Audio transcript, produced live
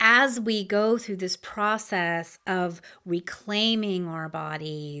as we go through this process of reclaiming our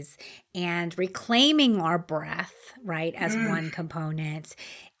bodies and reclaiming our breath, right, as one component,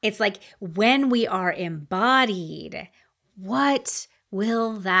 it's like when we are embodied, what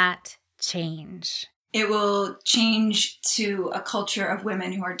will that change? It will change to a culture of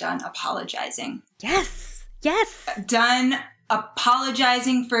women who are done apologizing. Yes. Yes. Done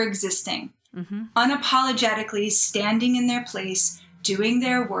apologizing for existing. Unapologetically standing in their place, doing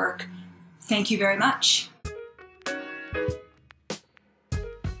their work. Thank you very much.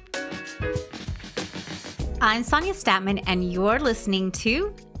 I'm Sonia Statman, and you're listening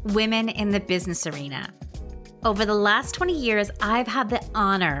to Women in the Business Arena. Over the last 20 years, I've had the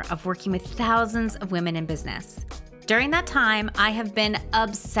honor of working with thousands of women in business. During that time, I have been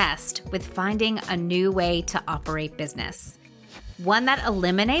obsessed with finding a new way to operate business. One that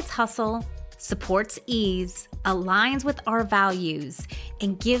eliminates hustle, supports ease, aligns with our values,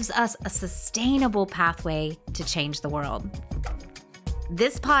 and gives us a sustainable pathway to change the world.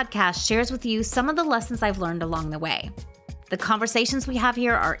 This podcast shares with you some of the lessons I've learned along the way. The conversations we have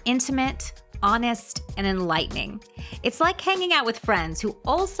here are intimate, honest, and enlightening. It's like hanging out with friends who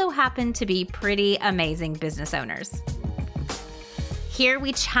also happen to be pretty amazing business owners. Here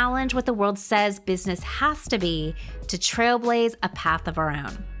we challenge what the world says business has to be to trailblaze a path of our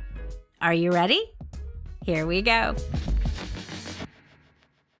own. Are you ready? Here we go.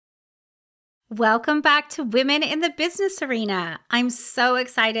 Welcome back to Women in the Business Arena. I'm so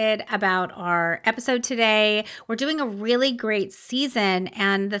excited about our episode today. We're doing a really great season,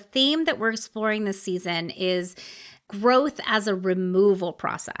 and the theme that we're exploring this season is growth as a removal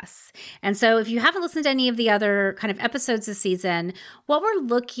process. And so if you haven't listened to any of the other kind of episodes this season, what we're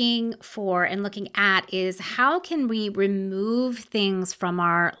looking for and looking at is how can we remove things from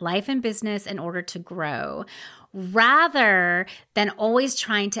our life and business in order to grow, rather than always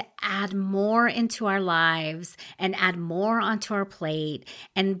trying to add more into our lives and add more onto our plate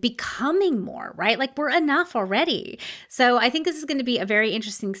and becoming more, right? Like we're enough already. So I think this is going to be a very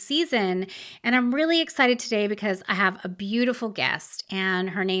interesting season. And I'm really excited today because I have a beautiful guest, and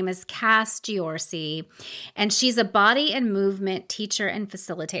her name is Cass Giorsi, and she's a body and movement teacher and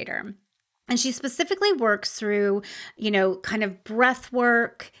facilitator. And she specifically works through, kind of breath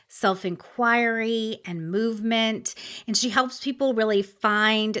work, self-inquiry, and movement. And she helps people really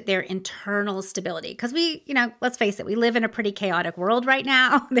find their internal stability. Because let's face it, we live in a pretty chaotic world right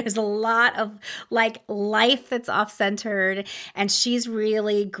now. There's a lot of life that's off-centered. And she's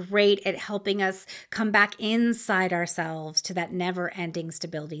really great at helping us come back inside ourselves to that never-ending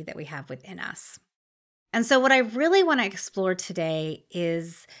stability that we have within us. And so what I really want to explore today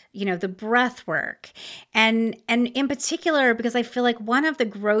is, the breath work. And in particular, because I feel like one of the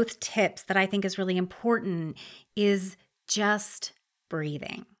growth tips that I think is really important is just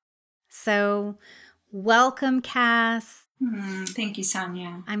breathing. So welcome, Cass. Thank you,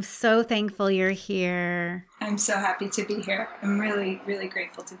 Sonia. I'm so thankful you're here. I'm so happy to be here. I'm really, really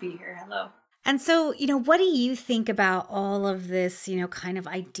grateful to be here. Hello. And so, what do you think about all of this, kind of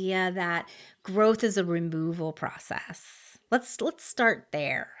idea that growth is a removal process? Let's start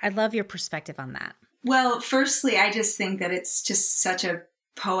there. I'd love your perspective on that. Well, firstly, I just think that it's just such a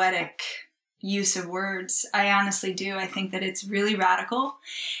poetic use of words. I honestly do. I think that it's really radical.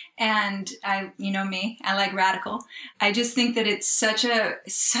 And me, I like radical. I just think that it's such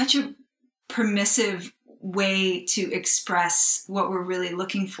a permissive way to express what we're really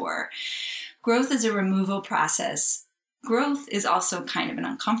looking for. Growth is a removal process. Growth is also kind of an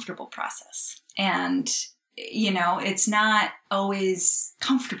uncomfortable process. And, it's not always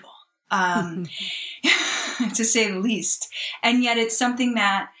comfortable, to say the least. And yet it's something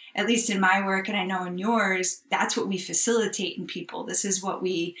that, at least in my work, and I know in yours, that's what we facilitate in people. This is what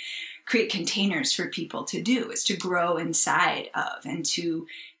we create containers for people to do, is to grow inside of and to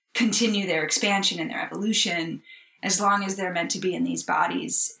continue their expansion and their evolution as long as they're meant to be in these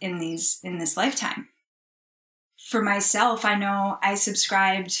bodies in this lifetime. For myself, I know I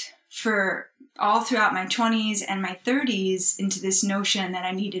subscribed for all throughout my 20s and my 30s into this notion that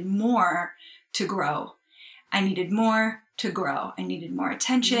I needed more to grow. I needed more to grow. I needed more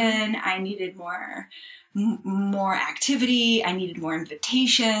attention. I needed more activity. I needed more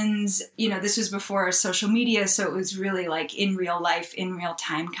invitations. This was before social media, so it was really like in real life, in real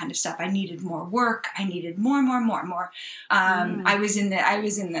time kind of stuff. I needed more work. I needed more. I was in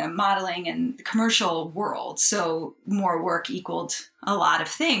the modeling and the commercial world, so more work equaled a lot of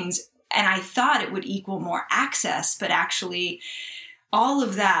things. And I thought it would equal more access, but actually all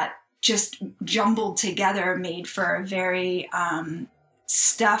of that just jumbled together made for a very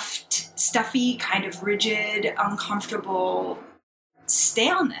stuffy, kind of rigid, uncomfortable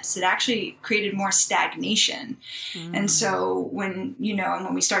staleness. It actually created more stagnation. And so when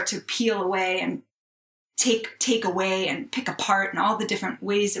we start to peel away and take away and pick apart and all the different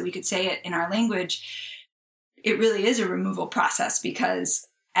ways that we could say it in our language, it really is a removal process, because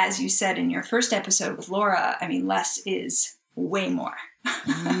as you said in your first episode with Laura, I mean, less is way more.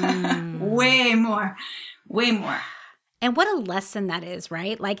 Way more. And what a lesson that is,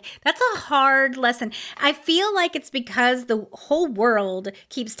 right? Like, that's a hard lesson. I feel like it's because the whole world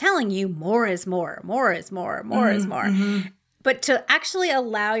keeps telling you more is more, more is more, more is more. Mm-hmm. But to actually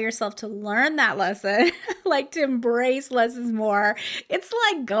allow yourself to learn that lesson, like to embrace less is more, it's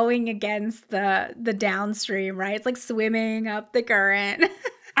like going against the downstream, right? It's like swimming up the current.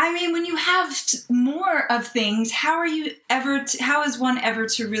 I mean, when you have more of things, how is one ever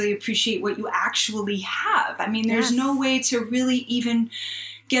to really appreciate what you actually have? I mean, there's no way to really even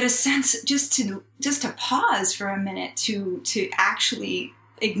get a sense, just to pause for a minute, to actually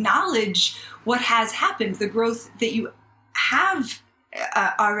acknowledge what has happened, the growth that you have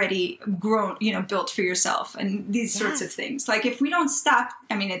already grown, built for yourself, and these sorts of things. Like, if we don't stop,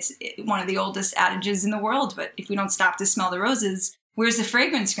 I mean, it's one of the oldest adages in the world, but if we don't stop to smell the roses, where's the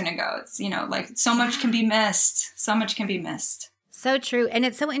fragrance going to go? It's, like, so much can be missed. So much can be missed. So true. And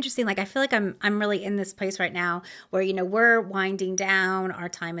it's so interesting. Like, I feel like I'm really in this place right now where, we're winding down our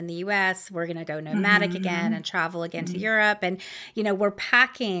time in the US. We're going to go nomadic again and travel again to Europe. And, we're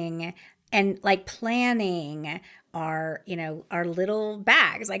packing and like planning our little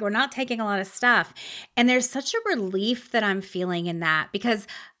bags. Like, we're not taking a lot of stuff. And there's such a relief that I'm feeling in that, because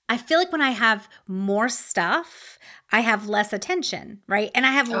I feel like when I have more stuff, I have less attention, right? And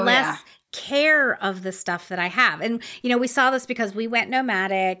I have less care of the stuff that I have. And, we saw this because we went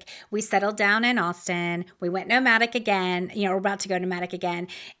nomadic. We settled down in Austin. We went nomadic again. We're about to go nomadic again.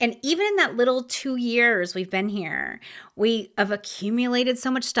 And even in that little 2 years we've been here, we have accumulated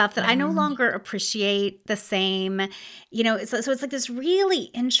so much stuff that I no longer appreciate the same, so it's like this really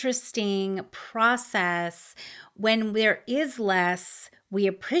interesting process. When there is less, we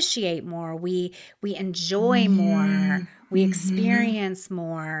appreciate more, we enjoy more, we experience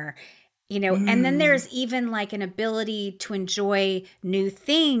more, and then there's even like an ability to enjoy new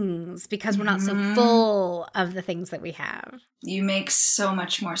things because we're not so full of the things that we have. You make so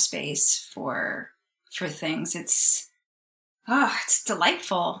much more space for things. It's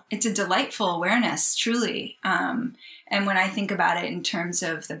delightful. It's a delightful awareness, truly. And when I think about it in terms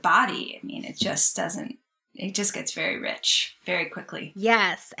of the body, I mean, it just gets very rich very quickly.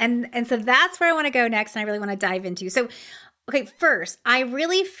 Yes. And so that's where I want to go next, and I really want to dive into. So, okay, first, I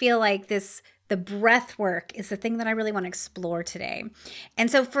really feel like the breath work is the thing that I really want to explore today. And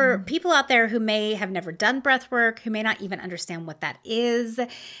so for people out there who may have never done breath work, who may not even understand what that is,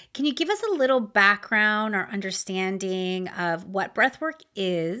 can you give us a little background or understanding of what breath work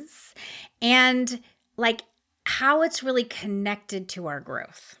is and like how it's really connected to our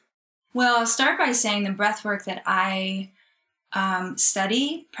growth? Well, I'll start by saying the breath work that I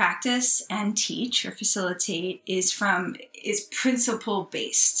study, practice, and teach or facilitate is principle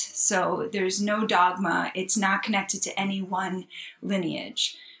based. So there's no dogma. It's not connected to any one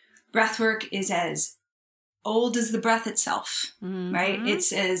lineage. Breath work is as old as the breath itself, right?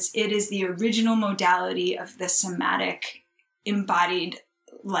 It is the original modality of the somatic embodied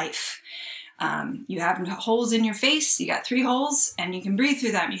life. You have holes in your face. You got 3 holes and you can breathe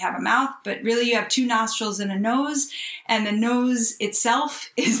through them. You have a mouth, but really you have 2 nostrils and a nose, and the nose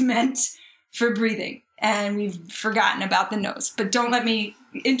itself is meant for breathing. And we've forgotten about the nose, but don't let me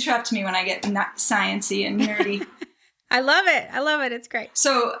interrupt me when I get sciencey and nerdy. I love it. It's great.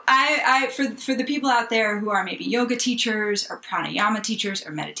 So I for the people out there who are maybe yoga teachers or pranayama teachers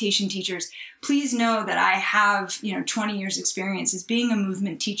or meditation teachers, please know that I have, 20 years experience as being a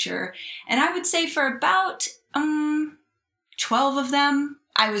movement teacher. And I would say for about 12 of them,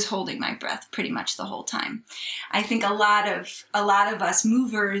 I was holding my breath pretty much the whole time. I think a lot of us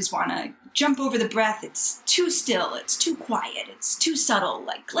movers want to jump over the breath. It's too still. It's too quiet. It's too subtle.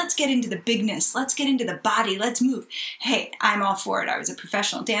 Like, let's get into the bigness. Let's get into the body. Let's move. Hey, I'm all for it. I was a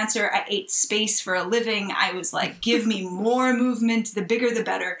professional dancer. I ate space for a living. I was like, give me more movement. The bigger, the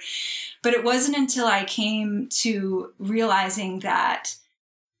better. But it wasn't until I came to realizing that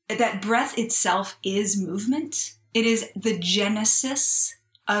breath itself is movement. It is the genesis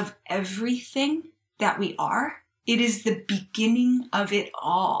of everything that we are. It is the beginning of it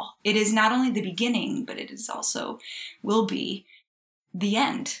all. It is not only the beginning, but it is also will be the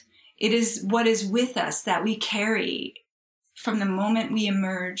end. It is what is with us that we carry from the moment we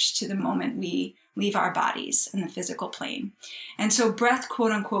emerge to the moment we leave our bodies in the physical plane. And so breath,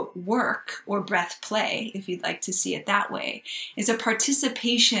 quote unquote, work, or breath play, if you'd like to see it that way, is a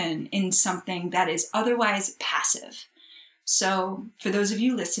participation in something that is otherwise passive. So for those of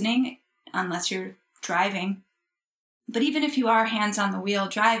you listening, unless you're driving, but even if you are hands on the wheel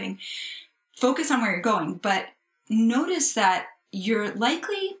driving, focus on where you're going, but notice that you're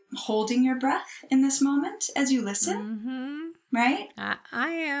likely holding your breath in this moment as you listen, right? I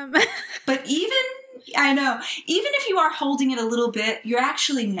am. But I know, even if you are holding it a little bit, you're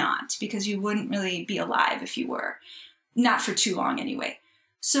actually not, because you wouldn't really be alive if you were. Not for too long anyway.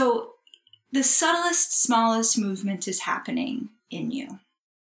 So the subtlest, smallest movement is happening in you.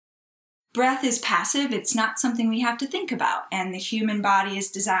 Breath is passive. It's not something we have to think about. And the human body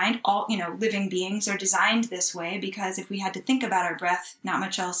is designed, living beings are designed this way, because if we had to think about our breath, not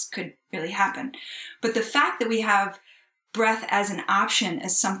much else could really happen. But the fact that we have breath as an option,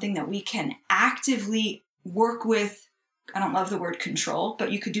 as something that we can actively work with, I don't love the word control,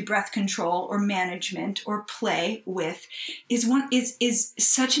 but you could do breath control or management or play with, is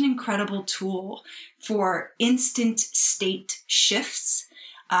such an incredible tool for instant state shifts.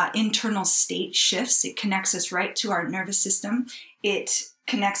 Internal state shifts. It connects us right to our nervous system. It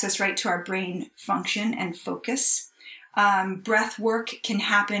connects us right to our brain function and focus. Breath work can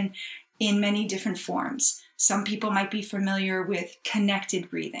happen in many different forms. Some people might be familiar with connected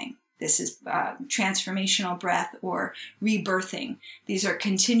breathing. This is transformational breath or rebirthing. These are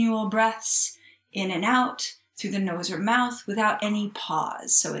continual breaths in and out through the nose or mouth without any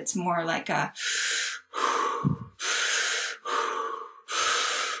pause. So it's more like a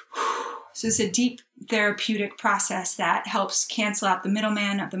So it's a deep therapeutic process that helps cancel out the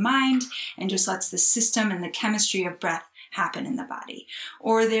middleman of the mind and just lets the system and the chemistry of breath happen in the body.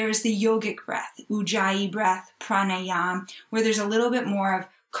 Or there's the yogic breath, Ujjayi breath, pranayama, where there's a little bit more of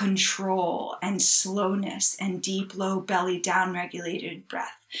control and slowness and deep, low belly down regulated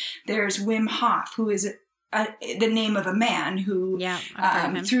breath. There's Wim Hof, who is the name of a man who,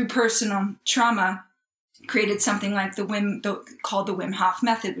 through personal trauma, created something like called the Wim Hof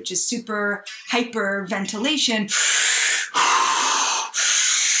method, which is super hyper ventilation.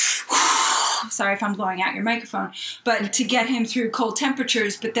 Sorry if I'm blowing out your microphone, but to get him through cold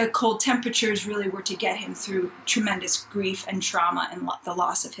temperatures. But the cold temperatures really were to get him through tremendous grief and trauma and the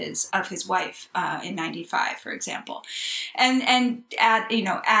loss of his wife in '95, for example, and adding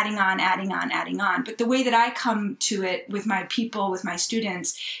on. But the way that I come to it with my people, with my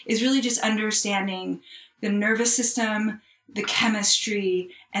students, is really just understanding the nervous system, the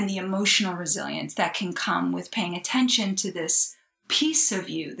chemistry, and the emotional resilience that can come with paying attention to this piece of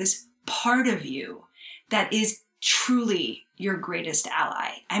you, this part of you that is truly your greatest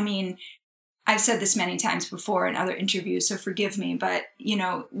ally. I mean, I've said this many times before in other interviews, so forgive me, but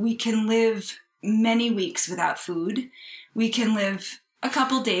we can live many weeks without food. We can live a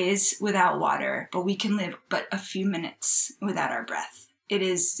couple days without water, but we can live but a few minutes without our breath.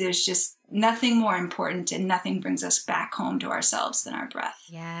 There's just nothing more important, and nothing brings us back home to ourselves than our breath.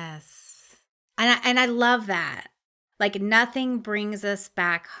 Yes. And I love that. Like, nothing brings us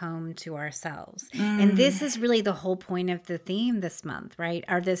back home to ourselves. And this is really the whole point of the theme this month, right?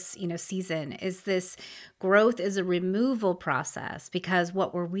 Or this, season, is this growth is a removal process, because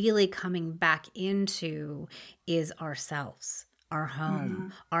what we're really coming back into is ourselves, our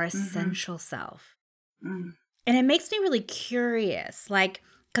home, our essential self. And it makes me really curious,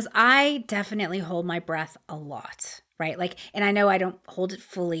 because I definitely hold my breath a lot, right? And I know I don't hold it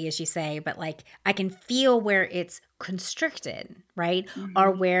fully, as you say, but I can feel where it's constricted, right?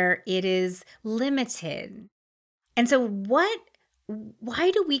 Or where it is limited. And so why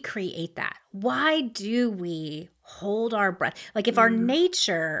do we create that? Why do we hold our breath? If our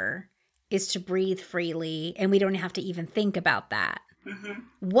nature is to breathe freely and we don't have to even think about that,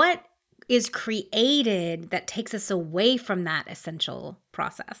 what is created that takes us away from that essential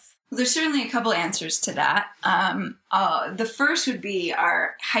process? Well, there's certainly a couple answers to that. The first would be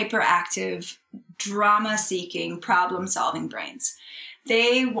our hyperactive, drama-seeking, problem-solving brains.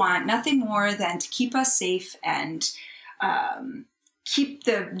 They want nothing more than to keep us safe and keep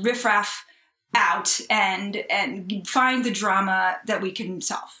the riffraff out and find the drama that we can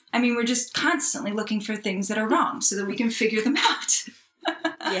solve. I mean, we're just constantly looking for things that are wrong so that we can figure them out.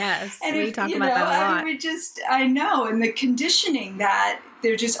 Yes, we talk about that a lot. I know, and the conditioning that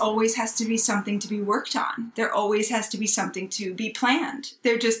there just always has to be something to be worked on. There always has to be something to be planned.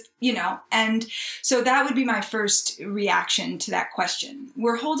 They're just, and so that would be my first reaction to that question.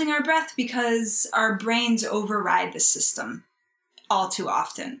 We're holding our breath because our brains override the system all too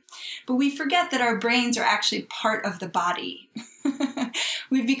often. But we forget that our brains are actually part of the body.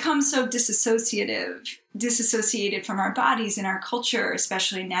 we've become so disassociated from our bodies in our culture,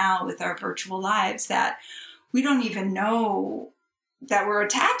 especially now with our virtual lives, that we don't even know that we're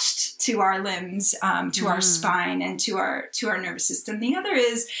attached to our limbs, to our spine, and to our nervous system. The other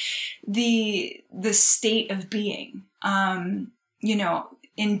is the state of being.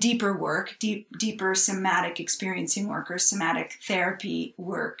 In deeper work, deeper somatic experiencing work or somatic therapy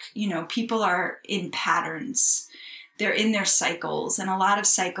work, people are in patterns. They're in their cycles, and a lot of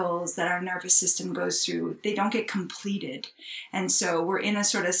cycles that our nervous system goes through, they don't get completed. And so we're in a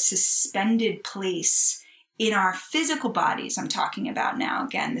sort of suspended place in our physical bodies. I'm talking about now.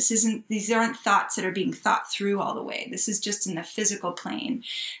 Again, these aren't thoughts that are being thought through all the way. This is just in the physical plane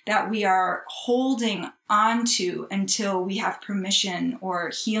that we are holding onto until we have permission or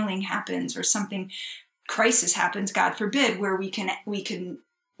healing happens or something, crisis happens, God forbid, where we can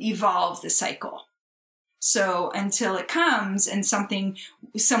evolve the cycle. So until it comes and someone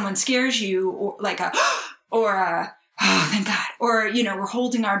scares you, or like oh, thank God. Or, we're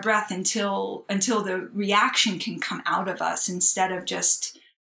holding our breath until the reaction can come out of us, instead of just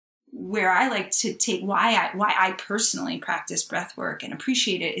where I like to take why I personally practice breath work and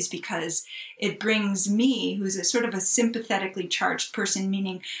appreciate it is because it brings me, who's a sort of a sympathetically charged person,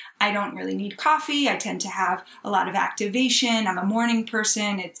 meaning I don't really need coffee. I tend to have a lot of activation. I'm a morning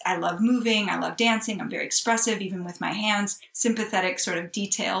person. I love moving. I love dancing. I'm very expressive, even with my hands, sympathetic sort of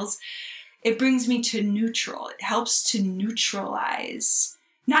details. It brings me to neutral. It helps to neutralize,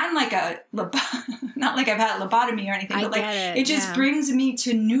 not in like not like I've had a lobotomy or anything, but like it just brings me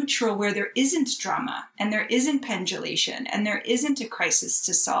to neutral where there isn't drama and there isn't pendulation and there isn't a crisis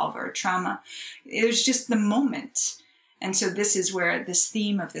to solve or a trauma. There's just the moment. And so this is where this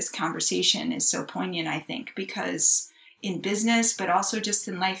theme of this conversation is so poignant, I think, because in business, but also just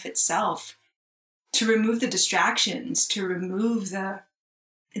in life itself, to remove the distractions, to remove the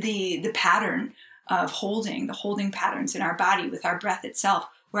pattern of the holding patterns in our body with our breath itself,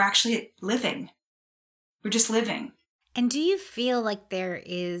 we're actually living. We're just living. And do you feel like there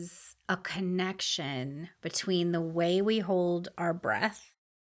is a connection between the way we hold our breath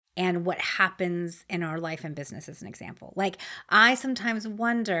and what happens in our life and business, as an example? Like, I sometimes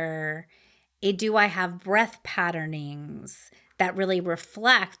wonder, do I have breath patternings that really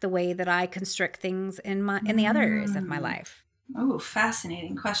reflect the way that I constrict things in the other areas of my life? Oh,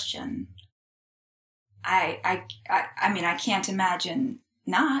 fascinating question. I mean, I can't imagine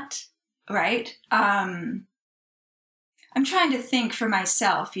not, right? I'm trying to think for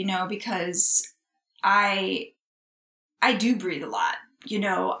myself, because I do breathe a lot.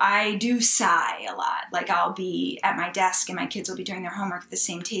 I do sigh a lot. Like, I'll be at my desk and my kids will be doing their homework at the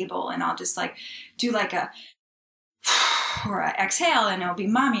same table, and I'll just like do like a or a exhale, and it'll be,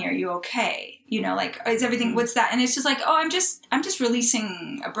 "Mommy, are you okay?" Like, is everything, what's that? And it's just like, oh, I'm just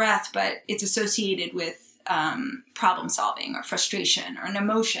releasing a breath, but it's associated with problem solving or frustration or an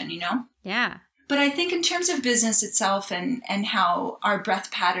emotion, Yeah. But I think in terms of business itself and how our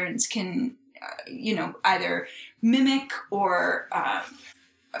breath patterns can, either mimic or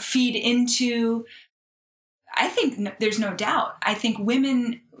feed into, I think there's no doubt. I think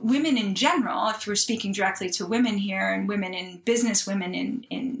women in general, if we're speaking directly to women here, and women in business, women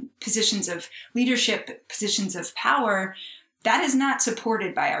in positions of leadership, positions of power, that is not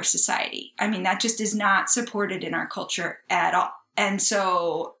supported by our society. I mean, that just is not supported in our culture at all. And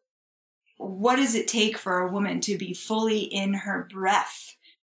so what does it take for a woman to be fully in her breath?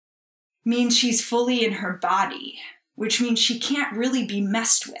 Means she's fully in her body, which means she can't really be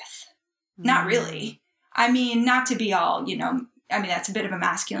messed with. Not really. I mean, not to be all, that's a bit of a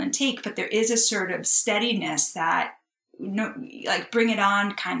masculine take, but there is a sort of steadiness that, like, bring it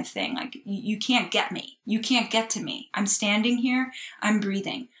on kind of thing. Like, you can't get me. You can't get to me. I'm standing here. I'm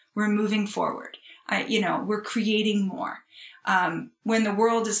breathing. We're moving forward. We're creating more. When the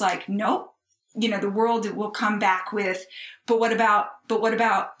world is like, nope, the world will come back with, but what about?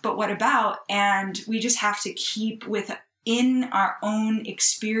 And we just have to keep within our own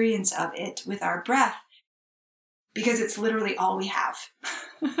experience of it with our breath, because it's literally all we have.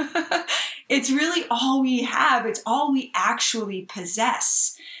 It's really all we have. It's all we actually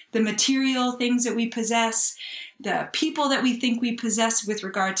possess. The material things that we possess, the people that we think we possess with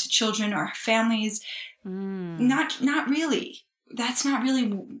regard to children or families, not really. That's not really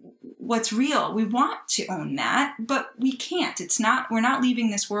what's real. We want to own that, but we can't. We're not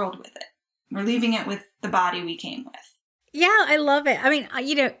leaving this world with it. We're leaving it with the body we came with. Yeah, I love it. I mean,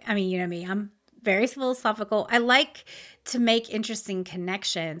 you know me, I'm very philosophical. I like to make interesting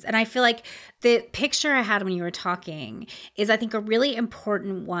connections. And I feel like the picture I had when you were talking is, I think, a really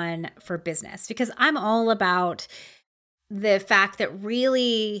important one for business, because I'm all about the fact that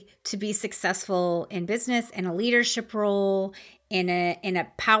really to be successful in business, in a leadership role, in a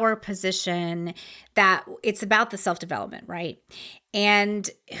power position, that it's about the self-development, right? And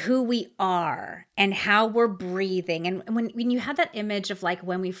who we are and how we're breathing. And when you have that image of like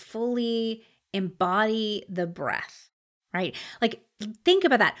when we fully embody the breath, right? Like think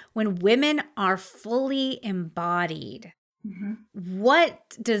about that. When women are fully embodied,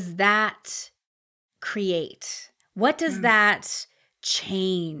 what does that create? What does that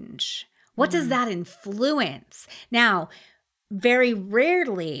change? What does that influence? Now, very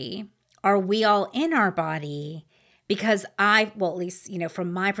rarely are we all in our body because at least,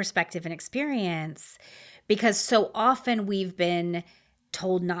 from my perspective and experience, because so often we've been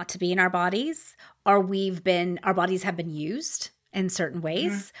told not to be in our bodies, or our bodies have been used in certain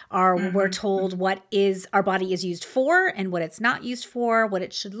ways, or we're told what our body is used for and what it's not used for, what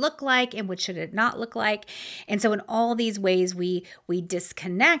it should look like and what should it not look like. And so in all these ways, we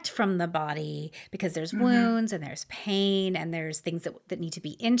disconnect from the body because there's wounds and there's pain and there's things that need to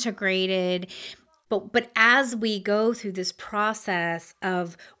be integrated. But as we go through this process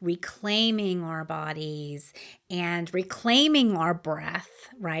of reclaiming our bodies and reclaiming our breath,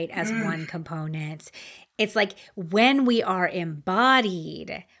 right, as one component, it's like when we are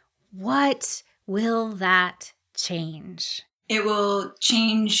embodied, what will that change? It will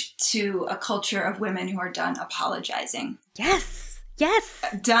change to a culture of women who are done apologizing. Yes.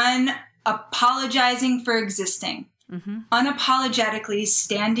 Done apologizing for existing. Unapologetically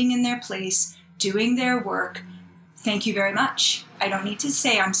standing in their place, doing their work. Thank you very much. I don't need to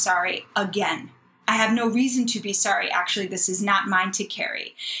say I'm sorry again. I have no reason to be sorry. Actually, this is not mine to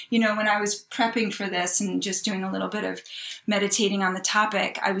carry. When I was prepping for this and just doing a little bit of meditating on the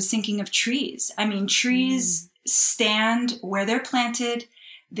topic, I was thinking of trees. I mean, trees stand where they're planted.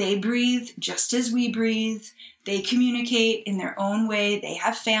 They breathe just as we breathe. They communicate in their own way. They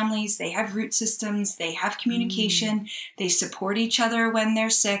have families. They have root systems. They have communication. They support each other when they're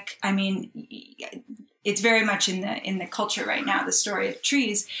sick. I mean, it's very much in the culture right now, the story of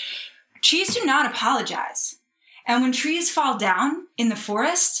trees. Trees do not apologize. And when trees fall down in the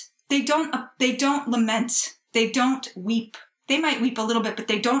forest, they don't lament. They don't weep. They might weep a little bit, but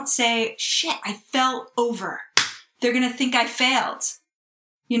they don't say, shit, I fell over. They're going to think I failed.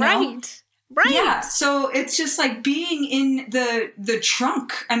 Right. Yeah. So it's just like being in the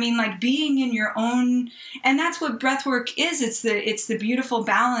trunk. I mean, like being in your own, and that's what breath work is. It's the beautiful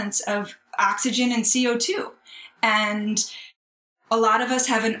balance of oxygen and CO2. And a lot of us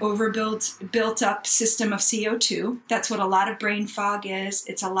have an built up system of CO2. That's what a lot of brain fog is.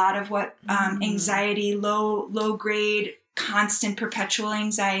 It's a lot of what anxiety, low grade, constant perpetual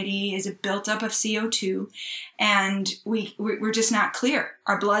anxiety is a built up of CO2. And we're just not clear.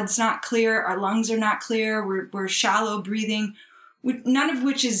 Our blood's not clear. Our lungs are not clear. We're shallow breathing. None of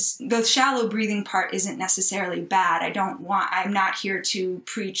which is, the shallow breathing part isn't necessarily bad. I'm not here to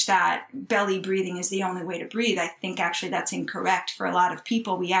preach that belly breathing is the only way to breathe. I think actually that's incorrect for a lot of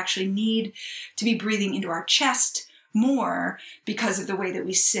people. We actually need to be breathing into our chest more because of the way that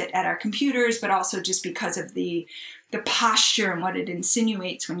we sit at our computers, but also just because of the posture and what it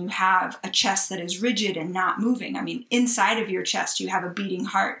insinuates when you have a chest that is rigid and not moving. I mean, inside of your chest, you have a beating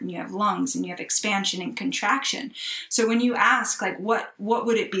heart and you have lungs and you have expansion and contraction. So when you ask, like, what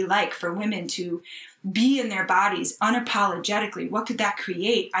would it be like for women to be in their bodies unapologetically? What could that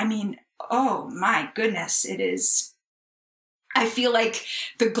create? I mean, oh my goodness, it is. I feel like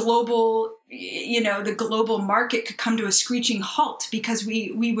the global market could come to a screeching halt because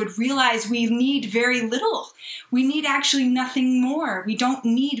we would realize we need very little. We need actually nothing more. We don't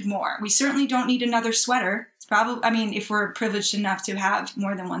need more. We certainly don't need another sweater. It's probably, I mean, if we're privileged enough to have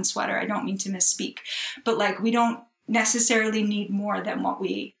more than one sweater, I don't mean to misspeak, but like we don't necessarily need more than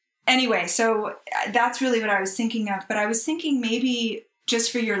anyway, so that's really what I was thinking of. But I was thinking maybe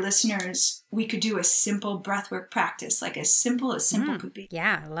just for your listeners, we could do a simple breathwork practice, like as simple could be.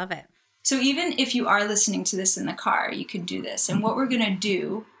 Yeah, I love it. So even if you are listening to this in the car, you can do this. And what we're going to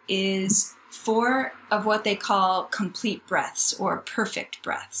do is 4 of what they call complete breaths or perfect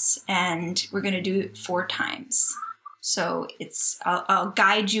breaths. And we're going to do it 4 times. So I'll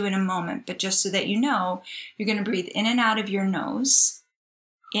guide you in a moment, but just so that you know, you're going to breathe in and out of your nose.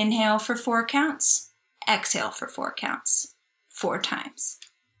 Inhale for 4 counts. Exhale for 4 counts. 4 times.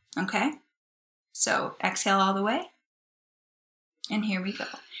 Okay? So exhale all the way. And here we go.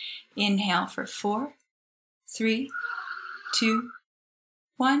 Inhale for 4, 3, 2,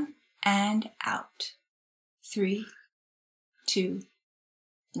 1, and out. 3, 2,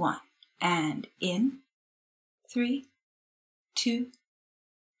 1. And in. 3, 2,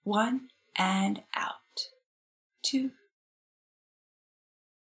 1, and out. 2,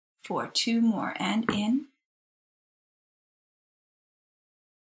 4, 2 more, and in.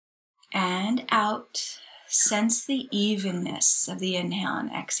 And out. Sense the evenness of the inhale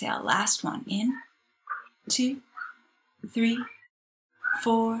and exhale. Last one, in. 2, 3,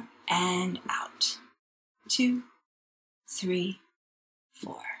 4, and out. 2, 3,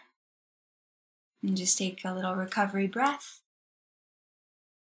 4. And just take a little recovery breath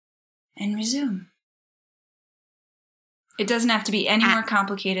and resume. It doesn't have to be any more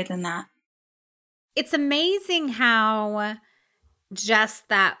complicated than that. It's amazing how just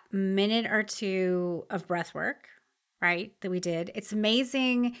that minute or two of breath work, right, that we did, it's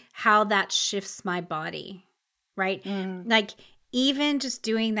amazing how that shifts my body, right? Like even just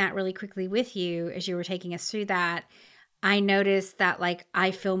doing that really quickly with you as you were taking us through that, I noticed that like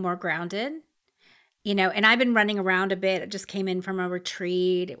I feel more grounded, you know, and I've been running around a bit. I just came in from a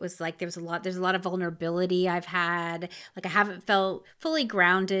retreat. It was like there's a lot of vulnerability I've had. Like I haven't felt fully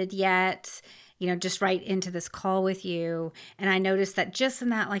grounded yet, you know, just right into this call with you. And I noticed that just in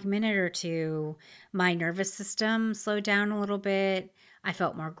that like minute or two, my nervous system slowed down a little bit. I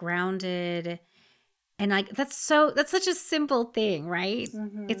felt more grounded. And like that's such a simple thing, right?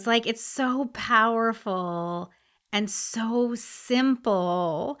 It's like it's so powerful and so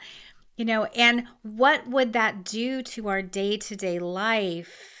simple. You know, and what would that do to our day-to-day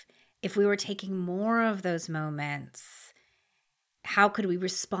life if we were taking more of those moments? How could we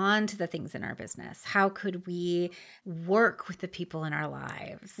respond to the things in our business? How could we work with the people in our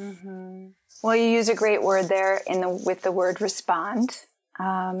lives? Well, you use a great word there with the word respond,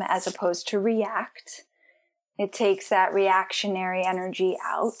 as opposed to react. It takes that reactionary energy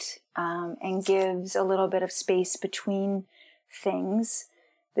out and gives a little bit of space between things.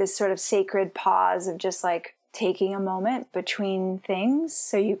 This sort of sacred pause of just like taking a moment between things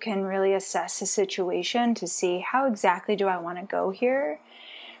so you can really assess a situation to see how exactly do I want to go here.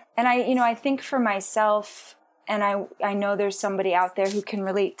 And I think for myself, and I know there's somebody out there who can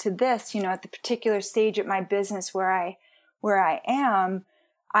relate to this, you know, at the particular stage at my business where I am,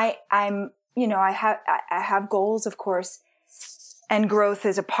 I'm, you know, I have goals, of course, and growth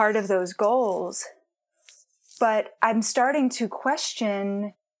is a part of those goals. But I'm starting to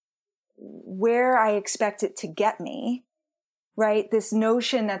question where I expect it to get me, right? This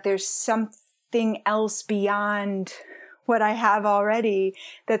notion that there's something else beyond what I have already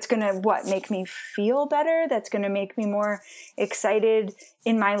that's going to, make me feel better? That's going to make me more excited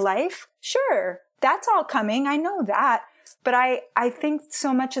in my life? Sure, that's all coming. I know that. But I think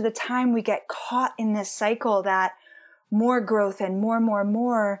so much of the time we get caught in this cycle that more growth and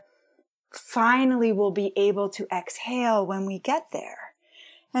more finally we'll be able to exhale when we get there.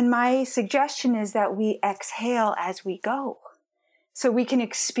 And my suggestion is that we exhale as we go so we can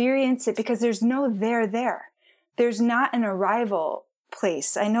experience it, because there's no there. There's not an arrival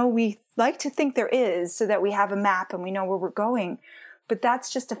place. I know we like to think there is so that we have a map and we know where we're going, but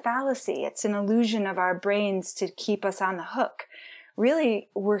that's just a fallacy. It's an illusion of our brains to keep us on the hook. Really,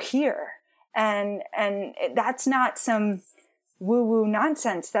 we're here. And that's not some woo-woo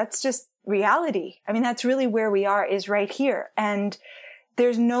nonsense. That's just reality. I mean, that's really where we are, is right here. And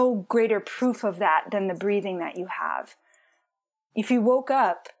there's no greater proof of that than the breathing that you have. If you woke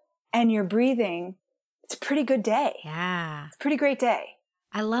up and you're breathing, it's a pretty good day. Yeah. It's a pretty great day.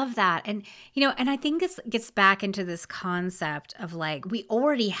 I love that. And, you know, and I think this gets back into this concept of like, we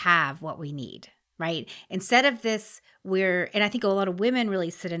already have what we need, right? Instead of this, and I think a lot of women really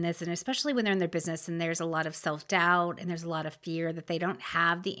sit in this, and especially when they're in their business and there's a lot of self-doubt and there's a lot of fear that they don't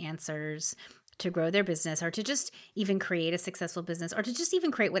have the answers to grow their business, or to just even create a successful business, or to just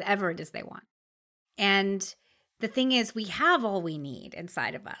even create whatever it is they want. And the thing is, we have all we need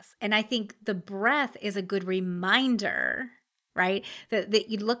inside of us. And I think the breath is a good reminder, right?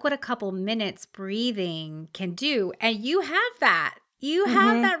 That you look what a couple minutes breathing can do, and you have that. You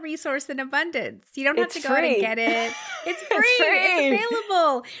have that resource in abundance. You don't have to go out and get it. It's free. It's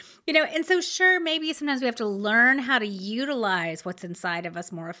available. You know, and so sure, maybe sometimes we have to learn how to utilize what's inside of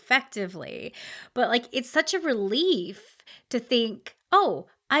us more effectively. But like, it's such a relief to think, oh,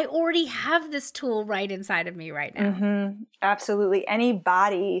 I already have this tool right inside of me right now. Absolutely. Any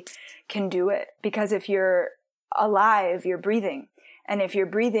body can do it, because if you're alive, you're breathing. And if you're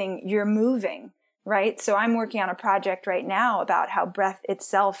breathing, you're moving. Right? So I'm working on a project right now about how breath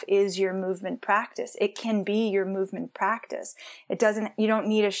itself is your movement practice. It can be your movement practice. You don't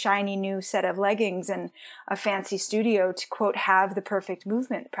need a shiny new set of leggings and a fancy studio to, quote, have the perfect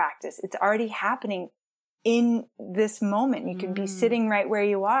movement practice. It's already happening in this moment. You can be sitting right where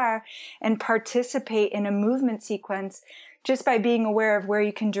you are and participate in a movement sequence just by being aware of where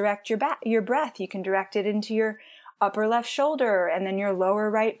you can direct your breath. You can direct it into your upper left shoulder, and then your lower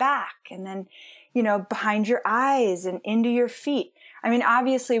right back, and then, behind your eyes and into your feet. I mean,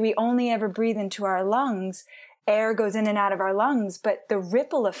 obviously we only ever breathe into our lungs. Air goes in and out of our lungs, but the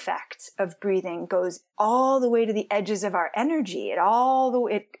ripple effect of breathing goes all the way to the edges of our energy.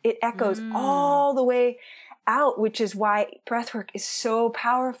 It echoes all the way out, which is why breathwork is so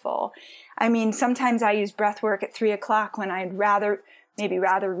powerful. I mean, sometimes I use breathwork at 3:00 when I'd rather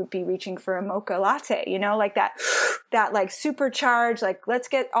be reaching for a mocha latte, like that like supercharged, like let's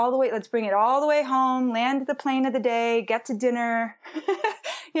bring it all the way home, land the plane of the day, get to dinner,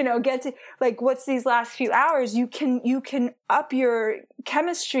 get to like, what's these last few hours? You can up your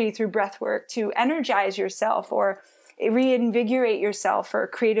chemistry through breath work to energize yourself or reinvigorate yourself for a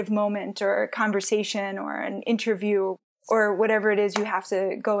creative moment or a conversation or an interview or whatever it is you have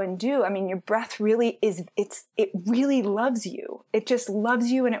to go and do. I mean, your breath really it really loves you. It just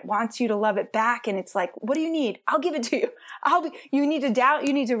loves you and it wants you to love it back. And it's like, what do you need? I'll give it to you. You need to doubt.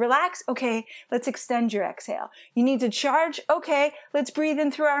 You need to relax. Okay. Let's extend your exhale. You need to charge. Okay. Let's breathe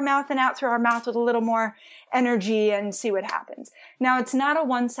in through our mouth and out through our mouth with a little more energy and see what happens. Now, it's not a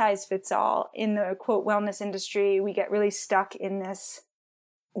one size fits all. In the quote wellness industry, we get really stuck in this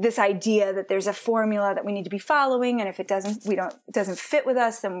idea that there's a formula that we need to be following. And if it doesn't fit with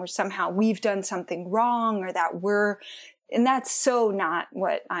us, then we've done something wrong, or and that's so not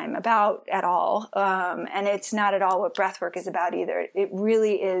what I'm about at all. And it's not at all what breathwork is about either. It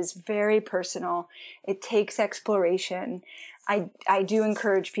really is very personal. It takes exploration. I do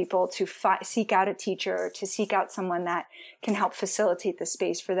encourage people to seek out a teacher, to seek out someone that can help facilitate the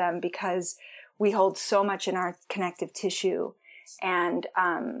space for them, because we hold so much in our connective tissue. And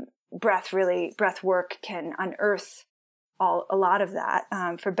breath work can unearth a lot of that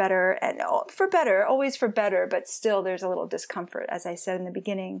for better, always for better, but still there's a little discomfort, as I said in the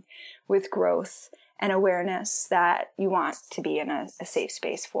beginning, with growth and awareness that you want to be in a safe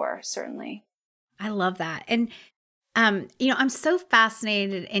space for, certainly. I love that. And I'm so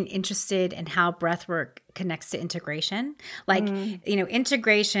fascinated and interested in how breathwork connects to integration. Like,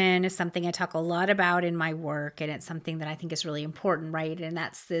 integration is something I talk a lot about in my work, and it's something that I think is really important, right? And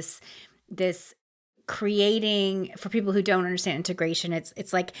that's this creating, for people who don't understand integration,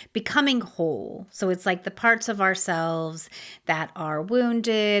 it's like becoming whole. So it's like the parts of ourselves that are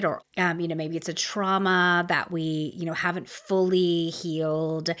wounded, or maybe it's a trauma that we haven't fully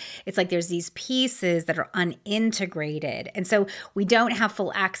healed. It's like there's these pieces that are unintegrated, and so we don't have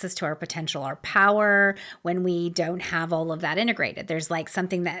full access to our potential, our power, when we don't have all of that integrated. There's like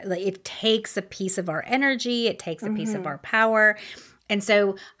something that it takes a piece of our energy, it takes a piece of our power. And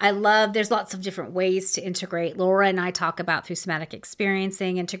so there's lots of different ways to integrate. Laura and I talk about through somatic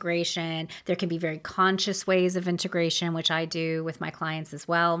experiencing integration. There can be very conscious ways of integration, which I do with my clients as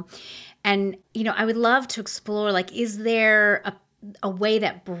well. And, I would love to explore, like, is there a way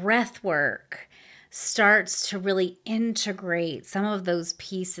that breath work starts to really integrate some of those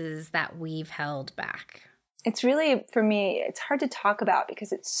pieces that we've held back? It's really, for me, it's hard to talk about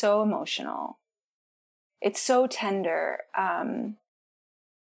because it's so emotional. It's so tender.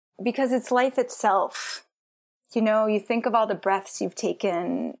 Because it's life itself. You think of all the breaths you've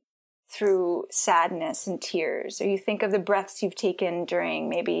taken through sadness and tears, or you think of the breaths you've taken during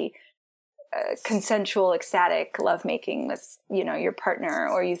maybe consensual, ecstatic lovemaking with, your partner,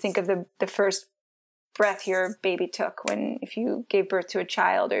 or you think of the first breath your baby took if you gave birth to a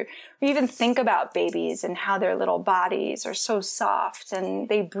child, or even think about babies and how their little bodies are so soft and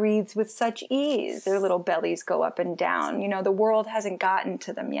they breathe with such ease. Their little bellies go up and down. The world hasn't gotten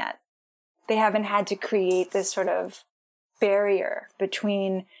to them yet. They haven't had to create this sort of barrier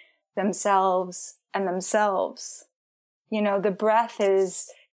between themselves and themselves. The breath is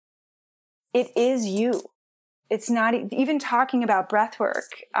you. It's not even talking about breath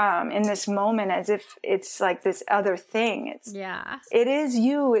work in this moment as if it's like this other thing. It is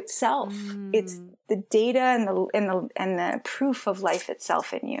you itself. It's the data and the proof of life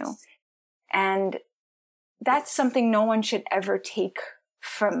itself in you. And that's something no one should ever take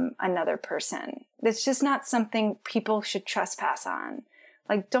from another person. It's just not something people should trespass on.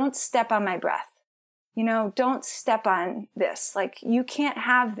 Like, don't step on my breath. Don't step on this. Like, you can't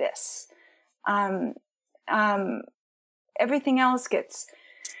have this. Everything else gets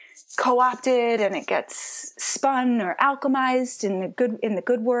co-opted and it gets spun or alchemized in the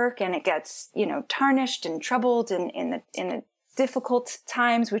good work, and it gets, tarnished and troubled in the difficult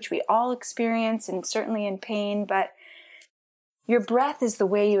times, which we all experience, and certainly in pain. But your breath is the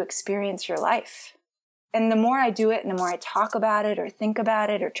way you experience your life. And the more I do it, and the more I talk about it or think about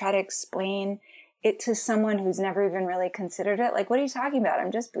it or try to explain it to someone who's never even really considered it, like, what are you talking about?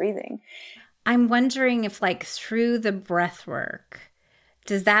 I'm just breathing. I'm wondering if like through the breath work,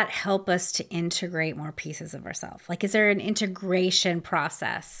 does that help us to integrate more pieces of ourselves? Like, is there an integration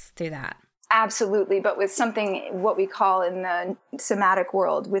process through that? Absolutely. But with something, what we call in the somatic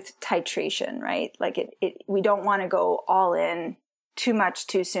world with titration, right? Like we don't want to go all in too much,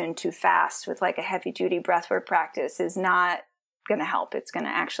 too soon, too fast with like a heavy duty breathwork practice is not going to help. It's going to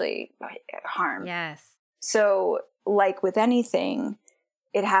actually harm. Yes. So like with anything,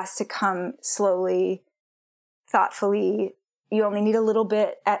 it has to come slowly, thoughtfully. You only need a little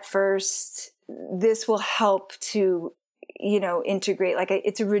bit at first. This will help to, integrate. Like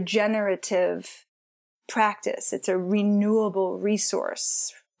it's a regenerative practice. It's a renewable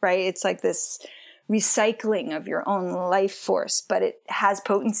resource, right? It's like this recycling of your own life force, but it has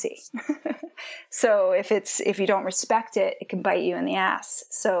potency. So if you don't respect it, it can bite you in the ass.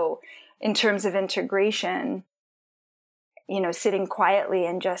 So in terms of integration, sitting quietly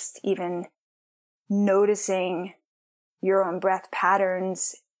and just even noticing your own breath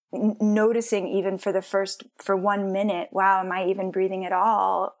patterns, noticing even for 1 minute, wow, am I even breathing at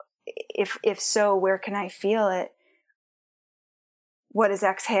all? If so, where can I feel it? What does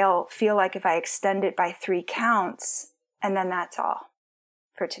exhale feel like if I extend it by 3 counts? And then that's all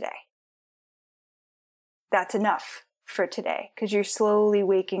for today. That's enough for today, because you're slowly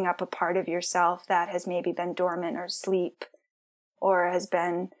waking up a part of yourself that has maybe been dormant or asleep or has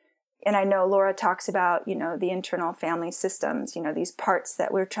been, and I know Laura talks about, the internal family systems, these parts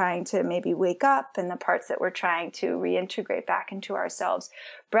that we're trying to maybe wake up and the parts that we're trying to reintegrate back into ourselves.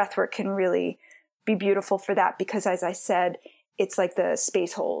 Breathwork can really be beautiful for that because, as I said, it's like the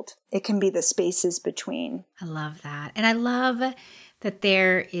space hold. It can be the spaces between. I love that. And I love that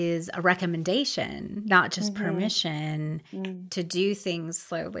there is a recommendation, not just permission to do things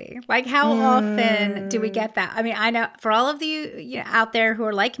slowly. Like how often do we get that? I mean, I know for all of you, out there who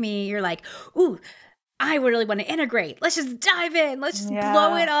are like me, you're like, ooh, I really want to integrate. Let's just dive in. Let's just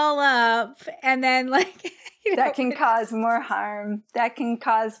blow it all up. And then like... that can cause more harm. That can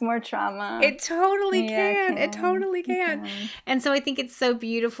cause more trauma. It totally can. It totally can. And so I think it's so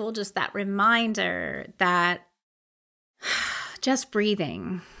beautiful, just that reminder that just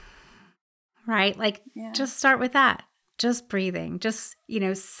breathing, right? Like just start with that. Just breathing. Just,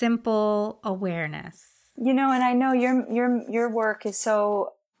 simple awareness. And I know your work is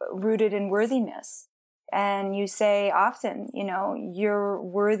so rooted in worthiness. And you say often, you're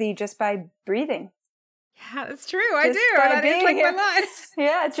worthy just by breathing. Yeah, it's true. I do. That is like my line.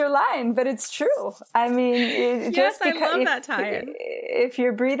 Yeah, it's your line, but it's true. I mean, yes, I love that tie-in. If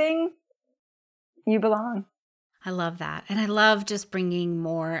you're breathing, you belong. I love that. And I love just bringing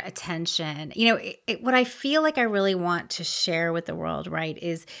more attention. What I feel like I really want to share with the world, right,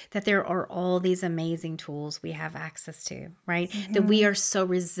 is that there are all these amazing tools we have access to, right? Mm-hmm. That we are so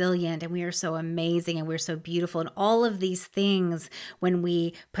resilient and we are so amazing and we're so beautiful. And all of these things, when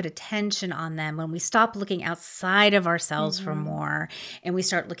we put attention on them, when we stop looking outside of ourselves for more and we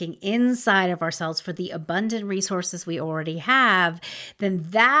start looking inside of ourselves for the abundant resources we already have, then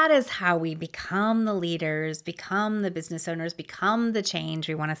that is how we become the leaders, become the business owners, become the change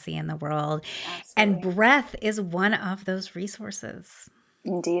we want to see in the world. Absolutely. And breath is one of those resources.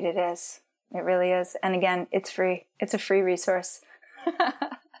 Indeed it is. It really is. And again, it's free. It's a free resourse.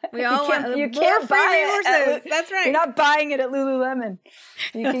 We all you can't buy it. That's right. You're not buying it at Lululemon.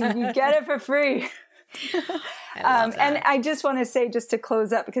 You get it for free. And I just want to say, just to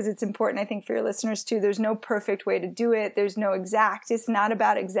close up, because it's important, I think, for your listeners too, there's no perfect way to do it. There's no exact. It's not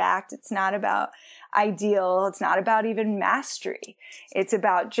about exact. It's not about ideal. It's not about even mastery. It's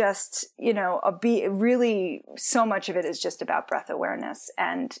about just, really so much of it is just about breath awareness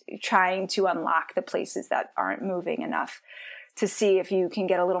and trying to unlock the places that aren't moving enough to see if you can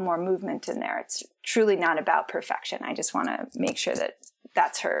get a little more movement in there. It's truly not about perfection. I just want to make sure that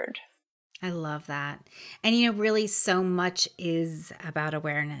that's heard. I love that. And, really so much is about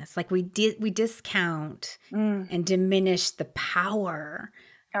awareness. Like we discount and diminish the power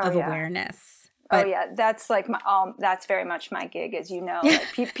of awareness. But, that's like that's very much my gig, as you know.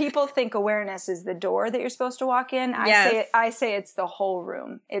 Like, people think awareness is the door that you're supposed to walk in. I say it's the whole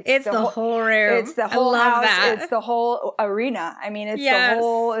room. It's the whole room. It's the whole house. That. It's the whole arena. I mean, it's the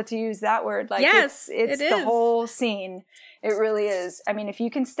whole, to use that word, like it's the whole scene. It really is. I mean, if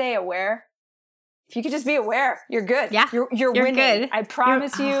you can stay aware, if you could just be aware, you're good. Yeah, you're winning. Good. I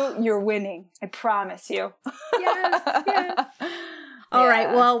promise you're winning. I promise you. Yes. All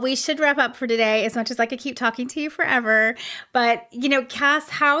right. Well, we should wrap up for today, as much as I could keep talking to you forever. But, Cass,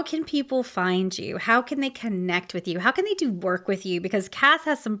 how can people find you? How can they connect with you? How can they do work with you? Because Cass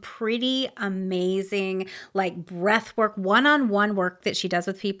has some pretty amazing, breath work, one-on-one work that she does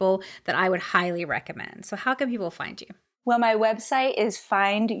with people that I would highly recommend. So how can people find you? Well, my website is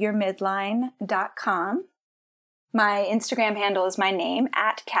findyourmidline.com. My Instagram handle is my name,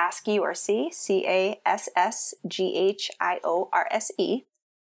 @Cassghiorse, CASSGHIORSE.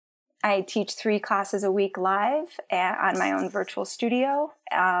 I teach 3 classes a week live on my own virtual studio.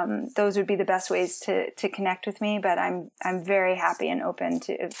 Those would be the best ways to connect with me, but I'm very happy and open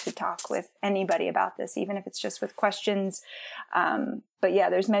to talk with anybody about this, even if it's just with questions. But yeah,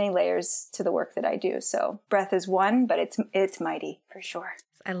 there's many layers to the work that I do. So breath is one, but it's mighty for sure.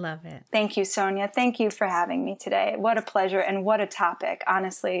 I love it. Thank you, Sonia. Thank you for having me today. What a pleasure and what a topic.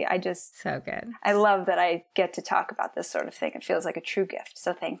 Honestly, so good. I love that I get to talk about this sort of thing. It feels like a true gift.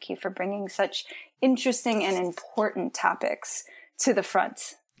 So thank you for bringing such interesting and important topics to the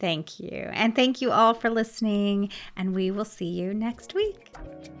front. Thank you. And thank you all for listening. And we will see you next week.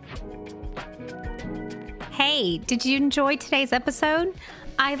 Hey, did you enjoy today's episode?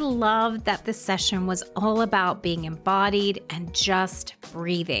 I love that this session was all about being embodied and just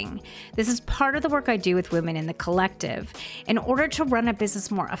breathing. This is part of the work I do with women in the collective. In order to run a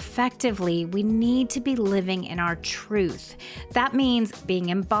business more effectively, we need to be living in our truth. That means being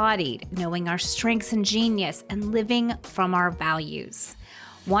embodied, knowing our strengths and genius, and living from our values.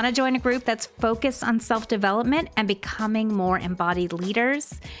 Want to join a group that's focused on self-development and becoming more embodied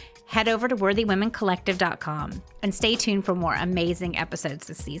leaders? Head over to worthywomencollective.com and stay tuned for more amazing episodes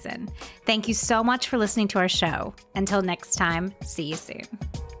this season. Thank you so much for listening to our show. Until next time, see you soon.